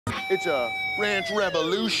It's a ranch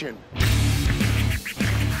revolution.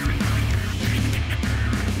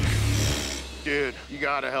 Dude, you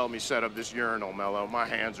gotta help me set up this urinal, Mello. My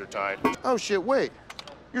hands are tied. Oh, shit, wait.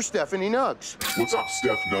 You're Stephanie Nuggs. What's up,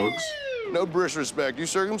 Steph Nuggs? No British respect. You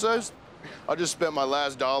circumcised? I just spent my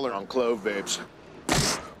last $1 on clove vapes.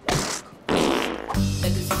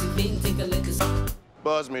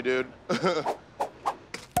 Buzz me, dude.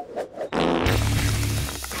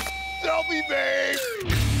 Selfie, babe!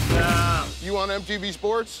 Yeah. You on MTV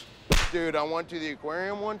Sports? Dude, I went to the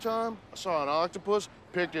aquarium one time. I saw an octopus,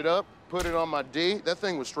 picked it up, put it on my D. That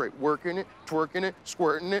thing was straight working it, twerking it,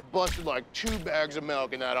 squirting it. Busted like 2 bags of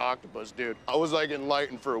milk in that octopus, dude. I was like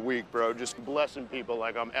enlightened for a week, bro. Just blessing people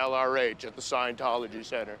like I'm LRH at the Scientology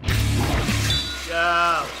Center.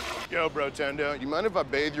 Yeah. Yo, bro, Tendo, you mind if I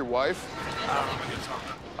bathe your wife?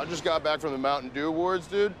 I just got back from the Mountain Dew Awards,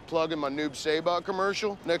 dude. Plugging my Noob Saibot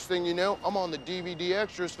commercial. Next thing you know, I'm on the DVD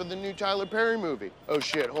extras for the new Tyler Perry movie. Oh,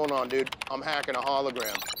 shit, hold on, dude. I'm hacking a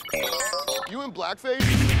hologram. You in blackface?